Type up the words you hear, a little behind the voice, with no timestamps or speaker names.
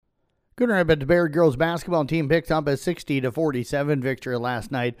Good Rapids Bayard girls basketball team picks up a 60-47 victory last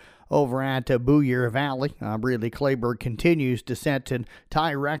night over at Boyer Valley. Breedley Clayburgh continues to set and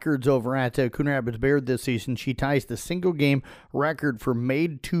tie records over at Coon Rapids Bayard this season. She ties the single-game record for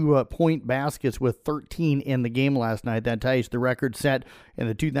made two-point baskets with 13 in the game last night. That ties the record set in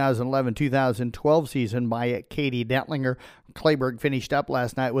the 2011-2012 season by Katie Detlinger. Clayburgh finished up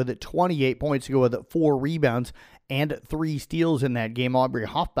last night with 28 points to go with 4 rebounds and 3 steals in that game. Aubrey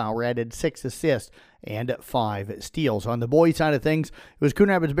Hoffbauer added 6 assists and 5 steals. On the boys' side of things, it was Coon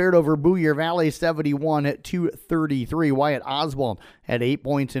Rapids Bayard over Boyer Valley 71-33. Wyatt Oswald had 8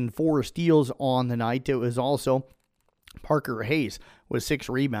 points and 4 steals on the night. It was also Parker Hayes with 6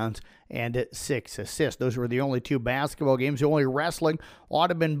 rebounds and 6 assists. Those were the only 2 basketball games. The only wrestling,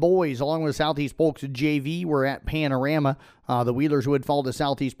 Audubon boys, along with Southeast Polk's JV, were at Panorama. The Wheelers would fall to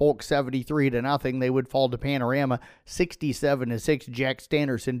Southeast Polk 73-0. They would fall to Panorama 67-6. Jack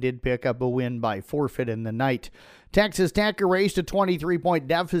Standerson did pick up a win by forfeit in the night. Texas Tech erased a 23-point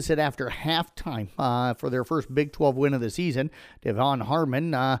deficit after halftime for their first Big 12 win of the season. Devon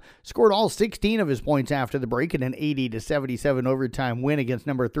Harmon scored all 16 of his points after the break in an 80-77 overtime win against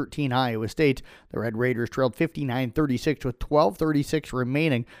number 13 Iowa State. The Red Raiders trailed 59-36 with 12:36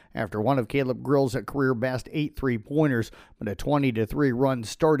 remaining after one of Caleb Grill's career-best 8 3-pointers, but a 20-3 run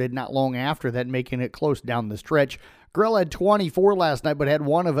started not long after that, making it close down the stretch. Grill had 24 last night, but had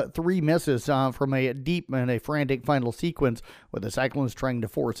one of 3 misses from a deep and a frantic final sequence, with the Cyclones trying to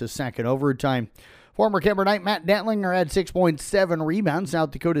force a second overtime. Former Kemper Knight Matt Detlinger had 6.7 rebounds.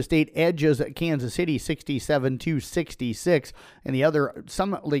 South Dakota State edges Kansas City 67-66. In the other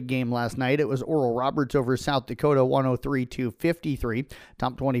Summit League game last night, it was Oral Roberts over South Dakota 103-53.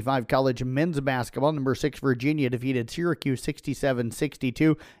 Top 25 college men's basketball, number 6 Virginia defeated Syracuse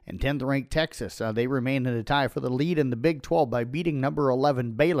 67-62. And 10th ranked Texas, they remain in a tie for the lead in the Big 12 by beating number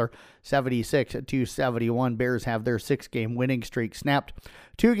 11 Baylor 76-71. Bears have their 6-game winning streak snapped.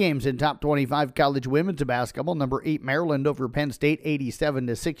 2 games in top 25 college women's basketball. Number 8 Maryland over Penn State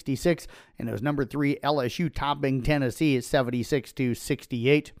 87-66, and it was number 3 LSU topping Tennessee at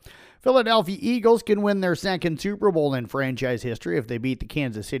 76-68. Philadelphia Eagles can win their second Super Bowl in franchise history if they beat the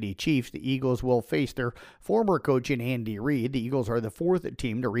Kansas City Chiefs. The Eagles will face their former coach in Andy Reid. The Eagles are the 4th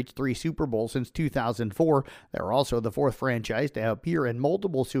team to reach 3 Super Bowls since 2004. They're also the 4th franchise to appear in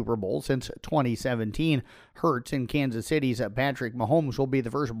multiple Super Bowls since 2017. Hurts and Kansas City's Patrick Mahomes will be the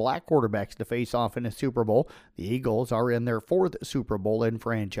first black quarterbacks to face off in a Super Bowl. The Eagles are in their 4th Super Bowl in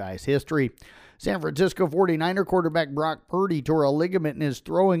franchise history. San Francisco 49er quarterback Brock Purdy tore a ligament in his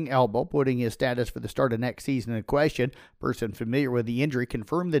throwing elbow, putting his status for the start of next season in question. Person familiar with the injury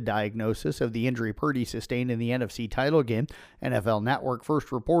confirmed the diagnosis of the injury Purdy sustained in the NFC title game. NFL Network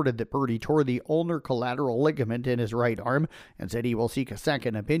first reported that Purdy tore the ulnar collateral ligament in his right arm and said he will seek a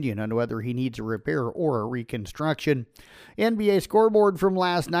second opinion on whether he needs a repair or a reconstruction. NBA scoreboard from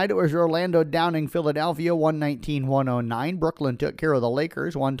last night, it was Orlando downing Philadelphia 119-109. Brooklyn took care of the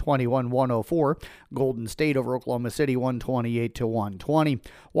Lakers 121-104. Golden State over Oklahoma City 128-120.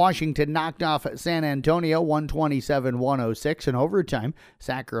 Washington knocked off San Antonio 127-106 in overtime.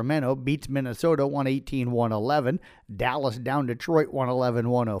 Sacramento beats Minnesota 118-111. Dallas down Detroit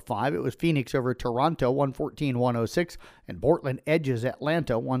 111-105. It was Phoenix over Toronto 114-106, and Portland edges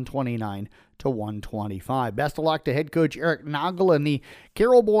Atlanta 129-125. Best of luck to head coach Eric Nagel and the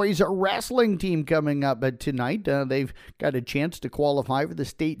Carroll Boys wrestling team coming up tonight. They've got a chance to qualify for the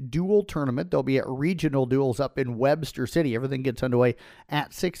state dual tournament. They'll be at regional duels up in Webster City. Everything gets underway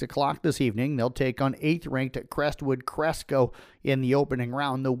at 6 o'clock this evening. They'll take on 8th ranked Crestwood Cresco in the opening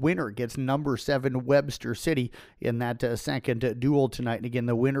round. The winner gets number 7 Webster City in that second duel tonight. And again,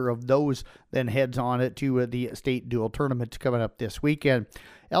 the winner of those then heads on to the state dual tournament coming up this weekend.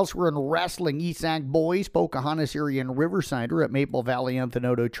 Elsewhere in wrestling, Esac boys, Pocahontas area and Riverside are at Maple Valley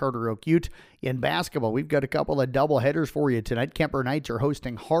Anthenoto Charter Oak Ute. In basketball, we've got a couple of doubleheaders for you tonight. Kemper Knights are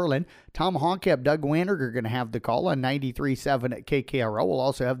hosting Harlan. Tom Honkep, Doug Wanner are going to have the call on 93.7 at KKRO. We'll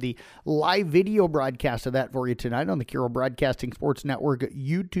also have the live video broadcast of that for you tonight on the Carroll Broadcasting Sports Network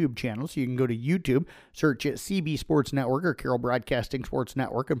YouTube channel. So you can go to YouTube, search it CB Sports Network or Carroll Broadcasting Sports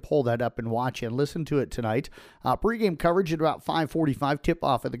Network, and pull that up and watch and listen to it tonight. Pregame coverage at about 5:45.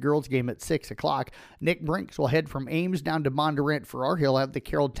 Tip-off of the girls' game at 6 o'clock. Nick Brinks will head from Ames down to Bondurant Farrar. He'll have the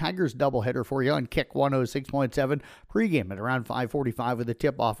Carroll Tigers doubleheader for you on Kick 106.7. Pregame at around 5:45 with the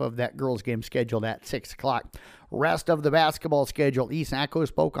tip-off of that girls' game scheduled at 6 o'clock. Rest of the basketball schedule: East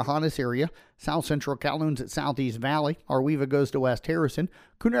Acos, Pocahontas area, South Central Calhoun's at Southeast Valley, Arweva goes to West Harrison,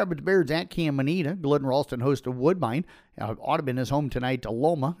 Coon Rapids Bayards at Caminita, Glidden Ralston hosts to Woodbine, Audubon is home tonight to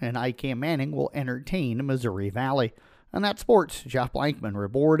Loma, and ICAM Manning will entertain Missouri Valley. And that's sports. Jeff Blankman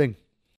reporting.